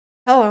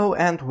Hello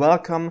and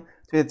welcome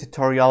to the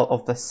tutorial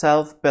of the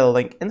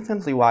self-building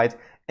infinitely wide,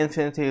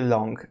 infinitely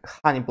long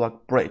honey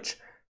block bridge,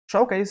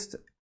 showcased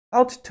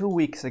about 2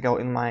 weeks ago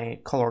in my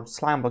colored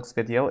slime blocks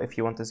video. If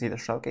you want to see the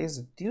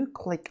showcase, do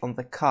click on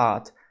the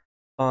card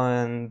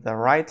on the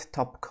right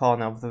top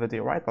corner of the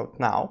video right about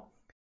now.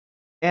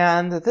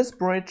 And this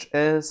bridge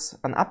is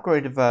an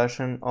upgraded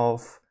version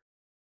of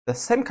the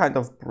same kind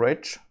of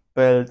bridge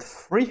built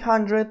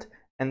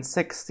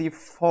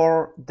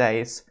 364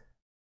 days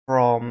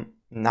from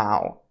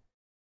now,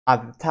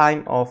 at the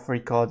time of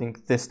recording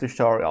this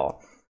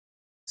tutorial.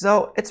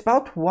 So it's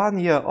about 1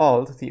 year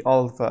old, the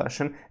old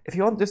version. If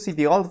you want to see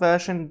the old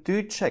version,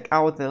 do check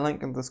out the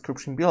link in the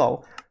description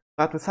below.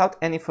 But without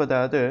any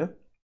further ado,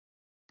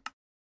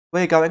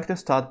 we're going to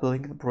start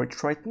building the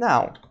bridge right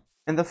now.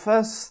 And the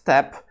first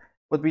step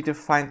would be to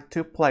find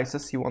 2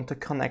 places you want to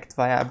connect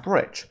via a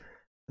bridge.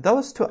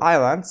 Those 2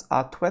 islands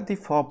are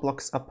 24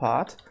 blocks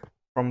apart,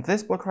 from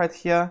this block right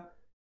here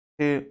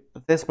to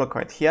this block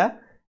right here.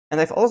 And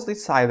I've also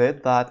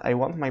decided that I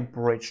want my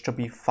bridge to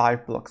be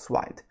 5 blocks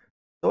wide.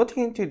 So what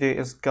you need to do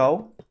is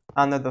go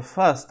under the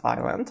first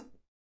island,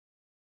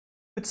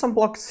 put some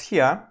blocks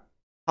here,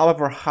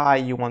 however high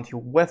you want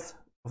your width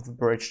of the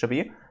bridge to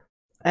be,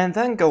 and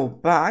then go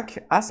back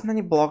as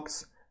many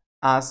blocks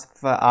as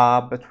there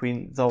are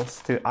between those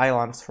 2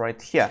 islands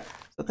right here.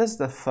 So this is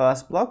the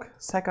first block,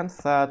 second,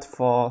 third,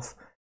 fourth,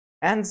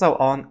 and so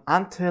on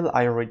until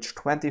I reach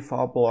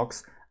 24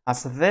 blocks,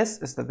 as this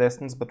is the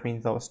distance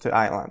between those 2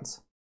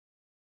 islands.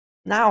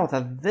 Now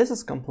that this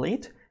is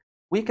complete,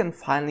 we can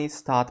finally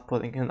start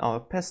putting in our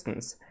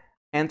pistons.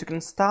 And you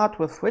can start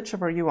with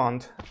whichever you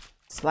want,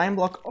 slime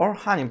block or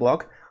honey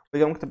block.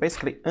 We're going to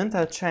basically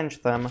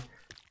interchange them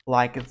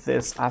like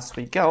this as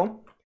we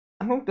go.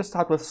 I'm going to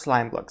start with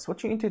slime blocks.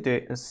 What you need to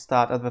do is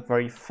start at the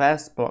very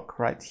first block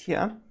right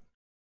here.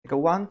 Go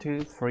 1,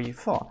 2, 3,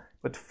 4.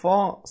 Put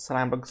 4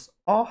 slime blocks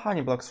or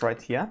honey blocks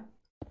right here.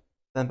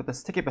 Then put a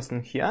sticky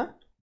piston here.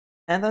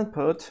 And then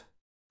put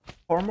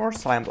 4 more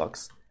slime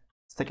blocks.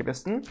 Sticky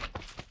piston,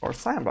 4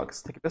 slime blocks.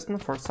 Sticky piston,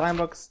 4 slime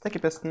blocks. Sticky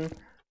piston,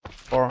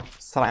 4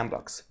 slime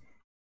blocks.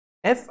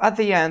 If at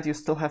the end you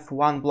still have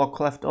 1 block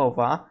left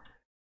over,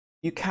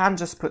 you can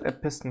just put a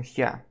piston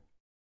here.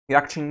 You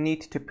actually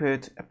need to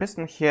put a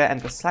piston here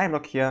and a slime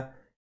block here,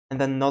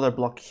 and then another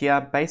block here,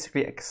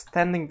 basically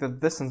extending the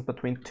distance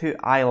between 2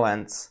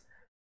 islands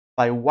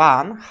by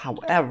 1.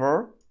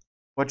 However,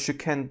 what you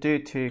can do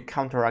to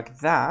counteract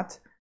that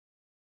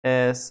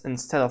is,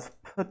 instead of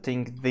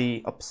putting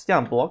the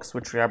obsidian blocks,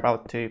 which we are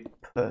about to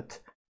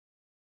put,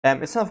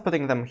 instead of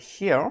putting them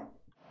here,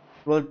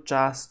 we'll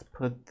just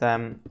put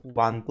them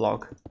 1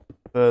 block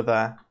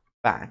further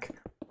back,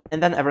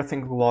 and then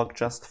everything will work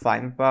just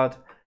fine.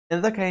 But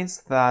in the case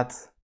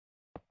that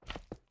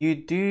you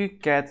do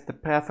get the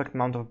perfect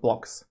amount of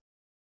blocks,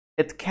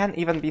 it can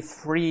even be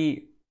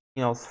 3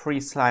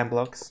 slime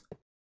blocks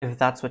if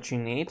that's what you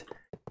need.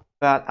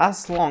 But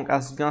as long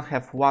as you don't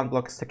have 1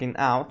 block sticking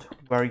out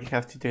where you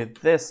have to do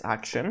this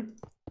action,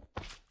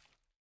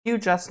 you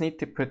just need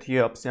to put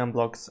your obsidian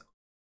blocks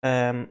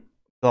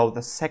below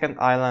the second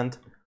island,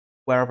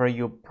 wherever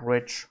your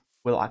bridge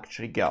will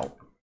actually go.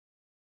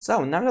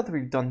 So now that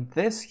we've done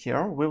this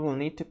here, we will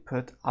need to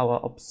put our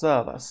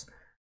observers,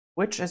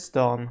 which is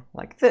done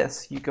like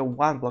this. You go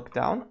 1 block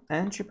down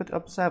and you put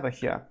observer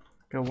here.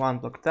 Go 1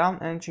 block down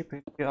and you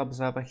put your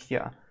observer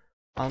here.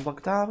 1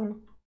 block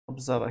down,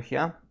 observer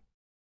here.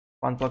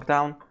 1 block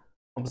down,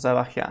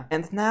 observer here.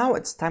 And now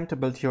it's time to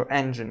build your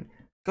engine.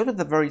 Go to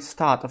the very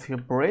start of your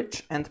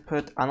bridge and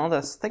put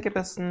another sticky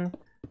piston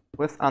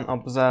with an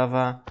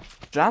observer,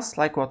 just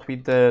like what we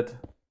did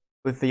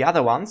with the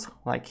other ones,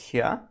 like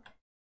here.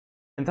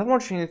 And then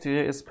what you need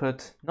to do is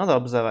put another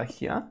observer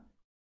here,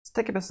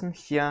 sticky piston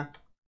here,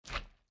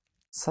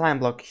 slime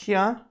block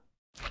here,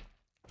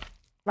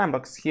 slime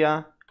blocks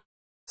here,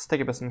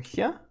 sticky piston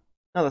here,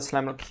 another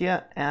slime block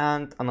here,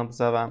 and an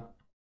observer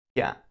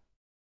here.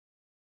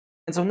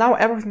 And so now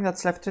everything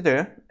that's left to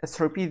do is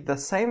to repeat the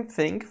same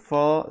thing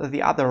for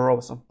the other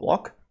rows of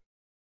block,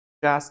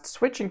 just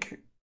switching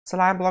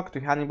slime block to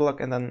honey block,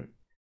 and then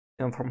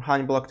from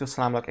honey block to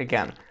slime block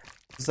again.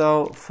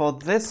 So for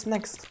this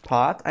next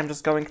part, I'm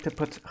just going to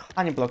put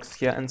honey blocks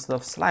here instead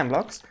of slime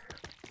blocks.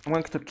 I'm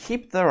going to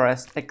keep the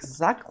rest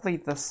exactly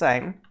the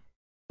same.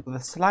 The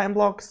slime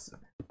blocks,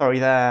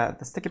 the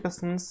sticky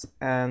pistons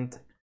and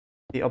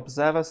the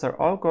observers are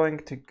all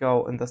going to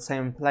go in the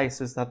same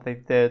places that they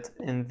did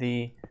in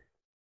the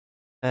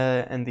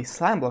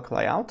slime block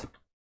layout,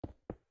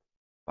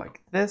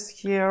 like this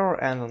here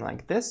and then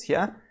like this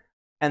here.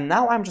 And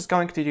now I'm just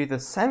going to do the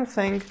same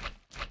thing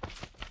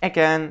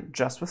again,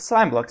 just with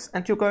slime blocks,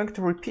 and you're going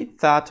to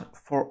repeat that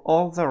for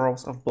all the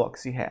rows of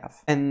blocks you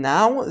have. And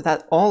now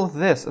that all of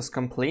this is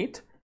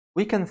complete,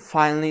 we can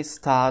finally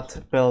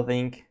start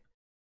building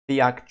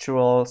the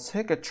actual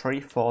circuitry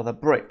for the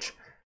bridge.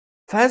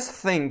 First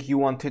thing you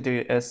want to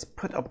do is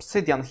put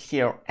obsidian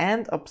here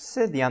and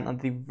obsidian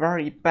at the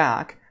very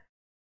back,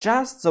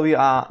 just so you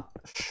are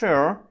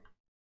sure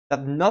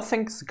that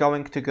nothing's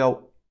going to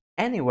go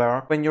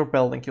anywhere when you're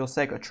building your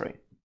circuitry.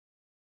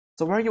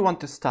 So where you want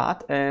to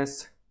start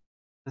is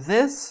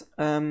this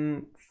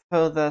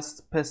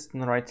furthest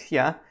piston right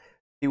here,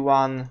 the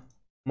one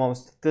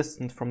most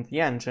distant from the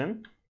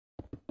engine.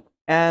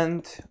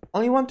 And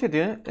all you want to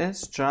do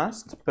is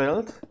just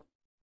build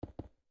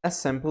a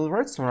simple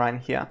redstone line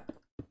here.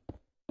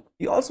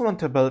 You also want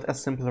to build a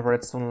simple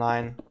redstone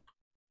line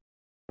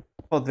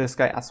for this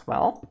guy as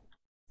well.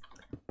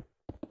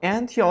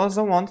 And you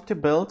also want to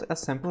build a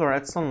simple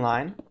redstone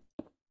line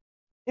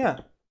here.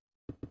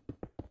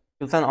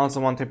 You then also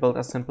want to build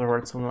a simple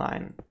redstone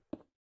line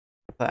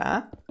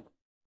there.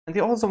 And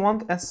you also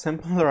want a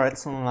simple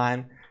redstone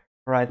line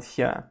right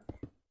here.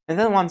 And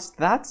then once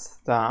that's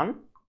done,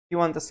 you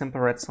want a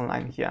simple redstone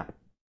line here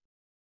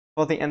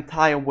for the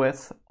entire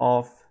width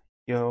of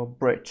your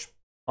bridge,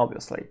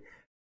 obviously.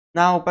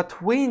 Now,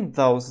 between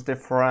those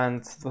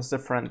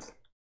different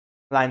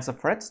lines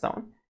of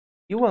redstone,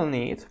 you will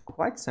need,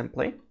 quite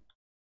simply,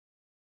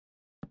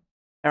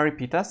 a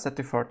repeater set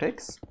to 4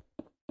 ticks,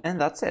 and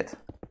that's it.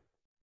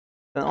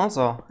 Then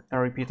also a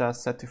repeater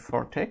set to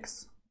 4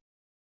 ticks,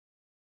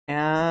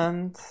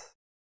 and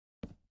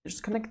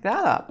just connect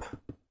that up.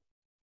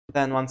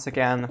 Then once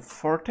again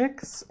 4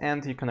 ticks,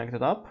 and you connect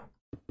it up,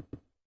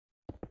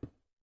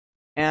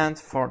 and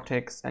 4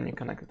 ticks, and you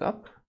connect it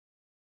up.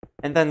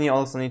 And then you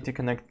also need to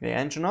connect the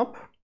engine up,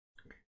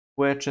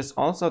 which is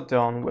also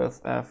done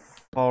with a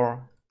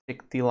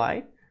 4-tick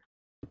delay.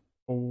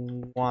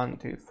 1,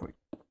 2, 3,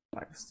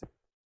 5, 6,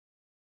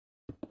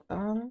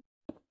 7.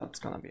 That's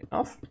gonna be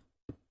enough.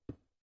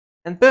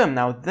 And boom,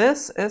 now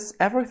this is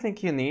everything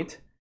you need to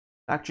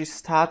actually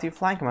start your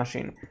flying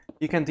machine.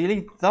 You can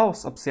delete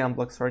those obsidian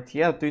blocks right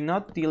here. Do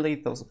not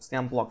delete those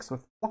obsidian blocks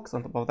with blocks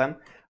on top of them,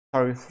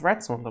 or with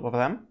threads on top of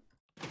them.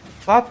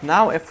 But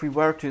now if we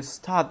were to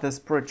start this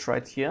bridge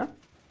right here,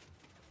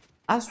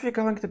 as we're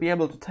going to be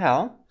able to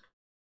tell,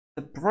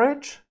 the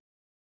bridge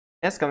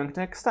is going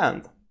to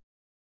extend.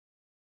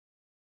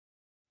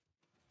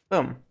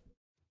 Boom.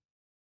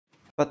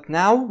 But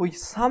now we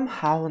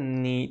somehow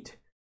need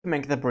to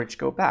make the bridge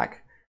go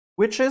back,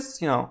 which is,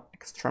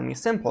 extremely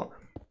simple.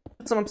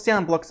 Put some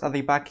obsidian blocks at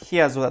the back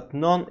here so that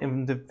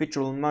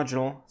non-individual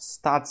module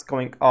starts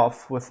going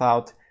off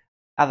without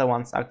other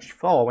ones actually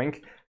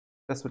following.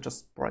 This would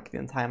just break the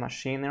entire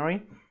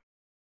machinery.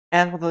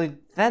 And what we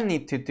then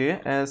need to do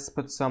is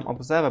put some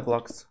observer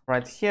blocks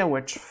right here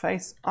which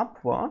face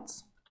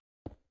upwards.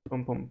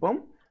 Boom, boom,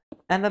 boom.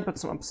 And then put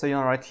some obsidian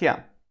right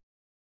here.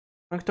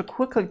 I'm going to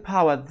quickly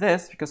power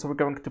this because we're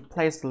going to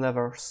place the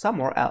lever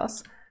somewhere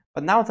else.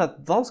 But now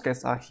that those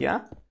guys are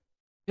here,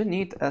 you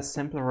need a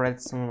simple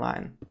redstone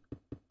line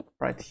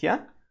right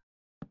here.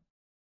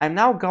 I'm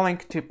now going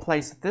to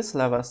place this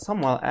lever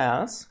somewhere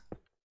else.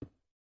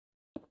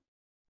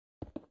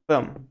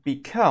 Boom,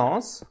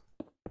 because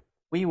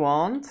we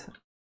want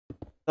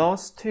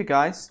those two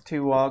guys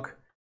to work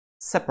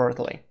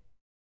separately.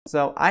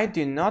 So I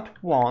do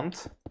not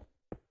want,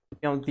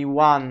 the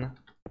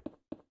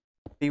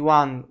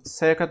one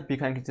circuit be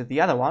connected to the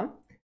other one.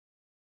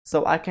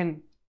 So I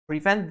can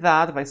prevent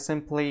that by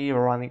simply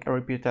running a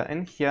repeater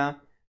in here,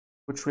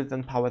 which will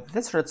then power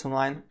this redstone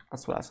line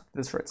as well as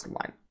this redstone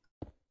line.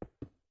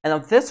 And now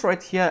this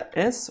right here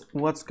is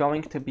what's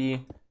going to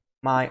be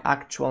my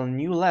actual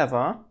new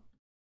lever.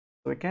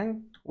 So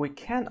we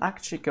can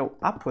actually go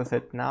up with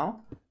it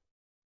now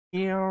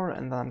here,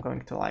 and then I'm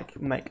going to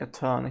make a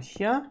turn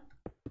here,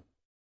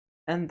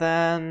 and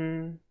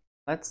then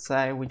let's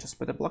say we just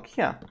put a block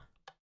here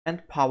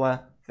and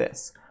power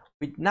this.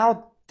 We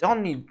now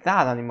don't need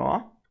that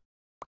anymore,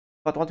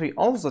 but what we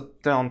also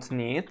don't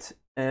need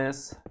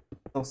is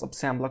those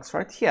obsidian blocks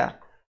right here.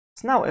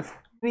 So now if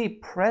we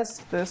press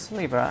this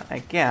lever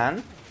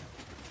again,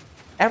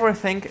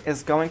 everything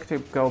is going to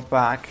go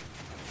back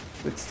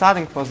with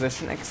starting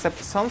position,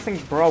 except something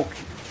broke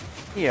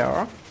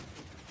here.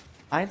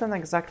 I don't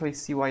exactly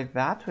see why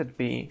that would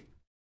be.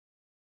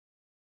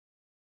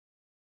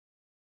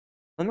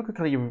 Let me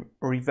quickly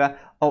revert.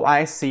 Oh,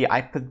 I see. I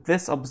put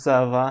this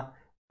observer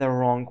the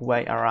wrong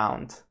way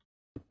around.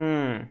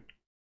 But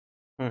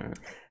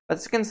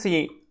as you can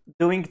see,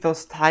 doing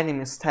those tiny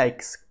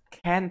mistakes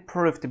can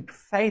prove to be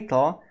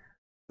fatal,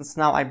 since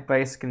now I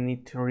basically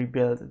need to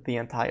rebuild the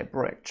entire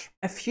bridge.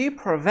 A few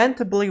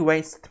preventably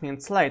wasted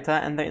minutes later,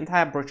 and the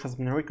entire bridge has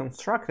been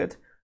reconstructed.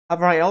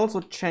 However, I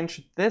also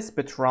changed this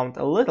bit around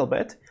a little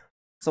bit.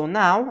 So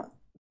now,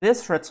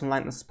 this redstone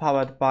line is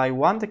powered by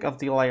 1 tick of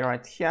delay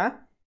right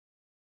here.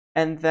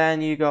 And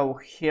then you go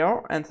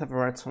here and have a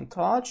redstone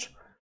torch,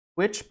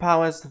 which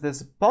powers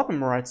this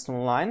bottom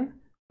redstone line,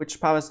 which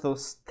powers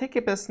those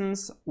sticky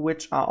pistons,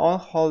 which are all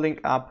holding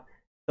up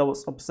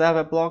those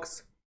observer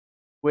blocks,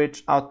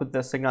 which output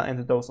the signal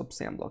into those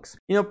obsidian blocks.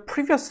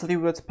 Previously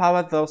we would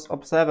power those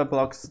observer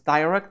blocks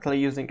directly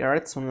using a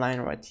redstone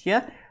line right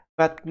here,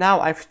 but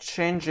now I've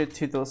changed it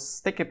to those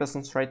sticky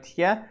pistons right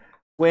here,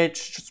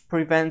 which just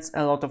prevents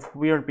a lot of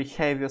weird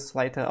behaviors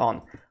later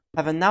on.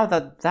 However, now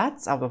that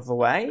that's out of the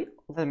way,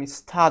 let me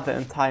start the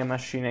entire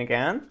machine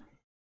again,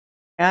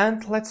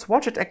 and let's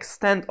watch it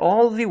extend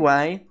all the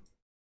way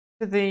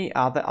to the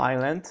other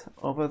island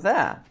over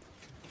there.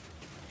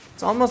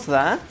 It's almost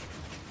there.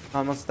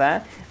 Almost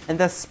there. And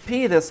the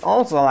speed is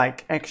also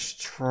like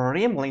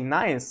extremely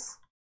nice,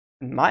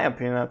 in my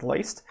opinion at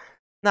least.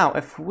 Now,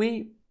 if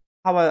we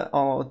power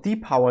or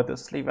depower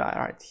this lever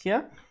right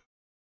here,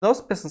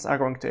 those pistons are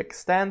going to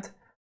extend,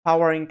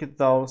 powering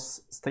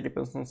those sticky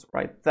pistons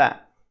right there.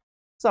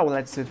 So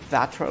let's do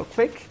that real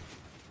quick.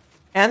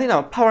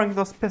 And powering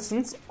those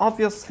pistons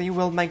obviously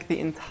will make the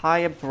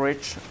entire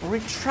bridge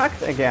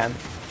retract again.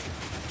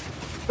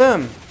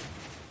 Boom!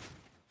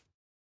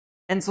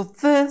 And so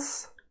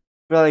this,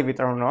 believe it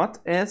or not,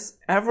 is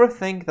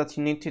everything that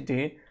you need to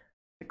do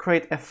to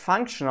create a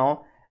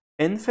functional,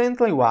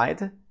 infinitely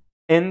wide,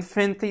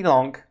 infinitely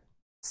long,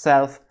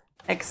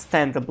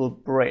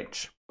 self-extendable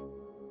bridge.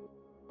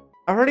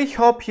 I really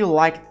hope you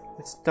liked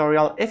this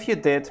tutorial. If you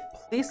did,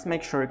 please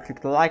make sure you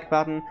click the like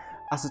button,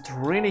 as it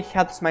really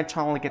helps my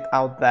channel get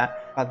out there.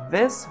 But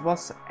this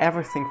was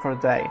everything for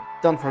today.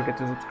 Don't forget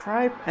to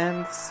subscribe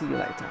and see you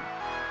later.